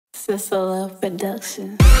Cisalo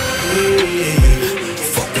production.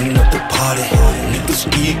 Fucking up the party, niggas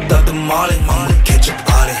geeked out the molly, I'ma catch a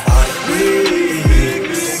body.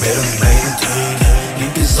 Better maintain,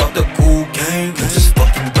 niggas off the cool game, just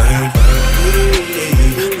fucking bang.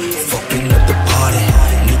 Fucking up the party,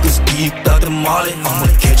 niggas geeked out the molly, I'ma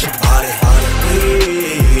catch a body.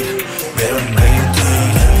 Better maintain,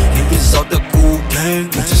 niggas off the cool game,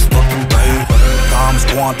 just fucking bang. Time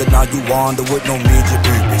squandered, now you wander with no major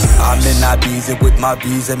purpose. I'm in Ibiza with my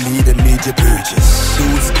visa, need a major purchase.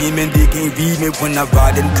 Dudes scheming, they can't read me when I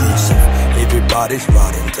ride in cursive. Everybody's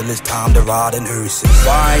riding till it's time to ride in hearses.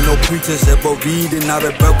 Why ain't no preachers ever reading out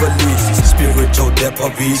of revelations? Spiritual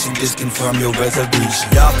deprivation, just confirm your reservation.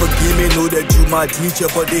 Y'all forgive me, know that you my teacher,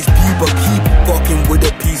 but these people keep fucking with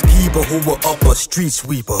a peacekeeper who were up a street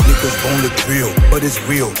sweeper. Niggas on the drill, but it's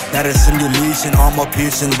real, not a simulation. Armor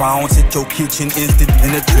piercing rounds hit your kitchen, instant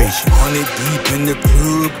penetration. 100 deep in the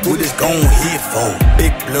club, what it's gon' hit for?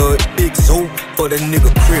 Big blood, big soap for the nigga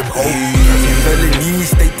crib hole. Felonies,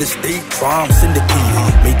 state to state, crime syndicate.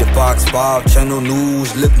 Made the Fox 5 channel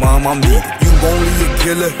news, look mom, I made it. You only a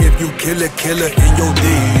killer if you kill a killer in your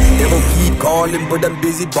day. Never keep calling, but I'm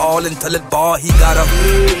busy balling. Tell it ball, he got a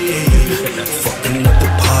fucking up the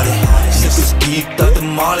party. Niggas geeked out the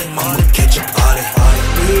molly, I'ma catch a body.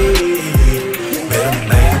 Better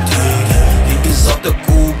maintain, niggas off the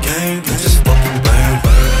cool game, just fucking bang.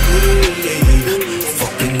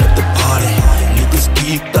 Fucking up the party, niggas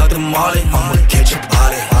geeked out the molly, I'ma catch a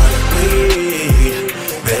body.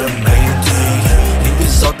 Better maintain,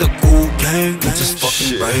 niggas off the cool game, just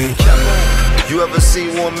fucking bang. You ever see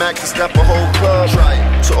one Mac to snap a whole club?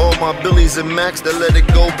 To all my Billies and Macs that let it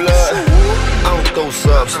go blood. I don't throw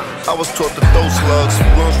subs, I was taught to throw slugs.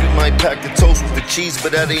 Once we might pack the toast with the cheese,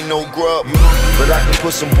 but that ain't no grub. But I can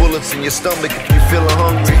put some bullets in your stomach if you feeling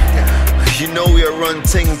hungry. You know we'll run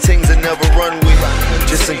tings and never run with.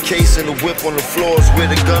 Just in case in the whip on the floors where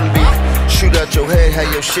the gun be. Shoot out your head, have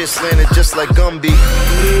your shit slanted just like Gumby.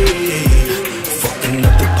 Fucking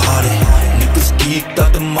up the party, niggas geeked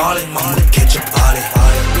out the molly, I'ma catch a body.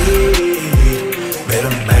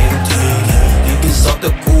 Better maintain, niggas off the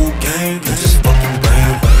cool game, just fucking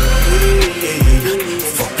bang.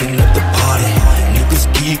 Fucking up the party, niggas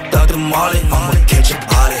geeked out the molly, I'ma catch a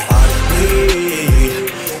body.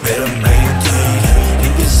 Better maintain,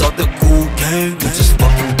 niggas off the cool game, just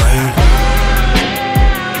fucking bang.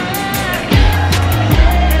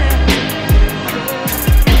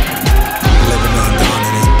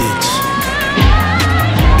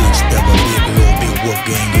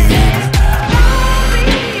 Gang, you hear me?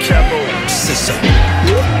 Cisalo.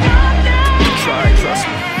 Try, trust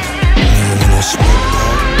me. Nigga wanna smoke,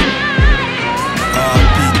 dog.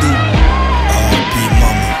 R.I.P. Duke, R.I.P.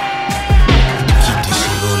 Mama. Keep this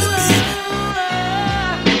shit rolling, baby.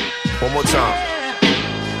 One more time.